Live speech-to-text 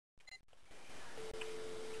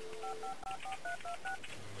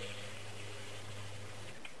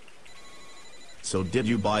So did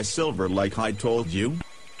you buy silver like I told you?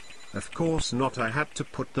 Of course not. I had to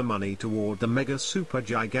put the money toward the mega super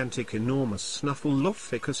gigantic enormous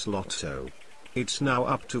Snuffleupagus Lotto. It's now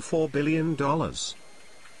up to $4 billion.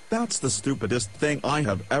 That's the stupidest thing I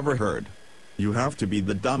have ever heard. You have to be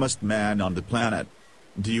the dumbest man on the planet.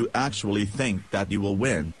 Do you actually think that you will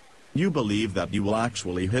win? You believe that you will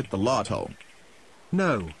actually hit the lotto?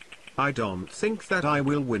 No. I don't think that I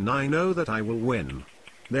will win. I know that I will win.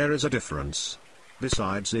 There is a difference.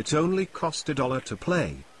 Besides, it only cost $1 to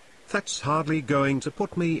play. That's hardly going to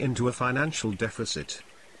put me into a financial deficit.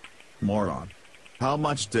 Moron. How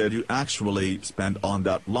much did you actually spend on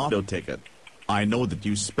that lotto ticket? I know that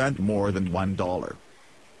you spent more than $1.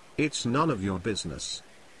 It's none of your business.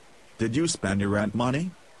 Did you spend your rent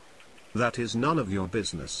money? That is none of your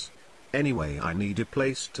business. Anyway, I need a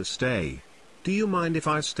place to stay. Do you mind if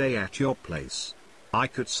I stay at your place? I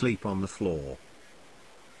could sleep on the floor.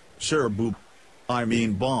 Sure,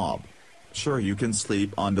 Bob. Sure, you can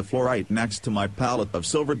sleep on the floor right next to my pallet of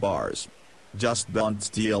silver bars. Just don't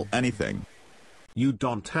steal anything. You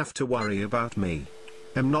don't have to worry about me.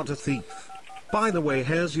 I'm not a thief. By the way,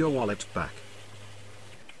 here's your wallet back.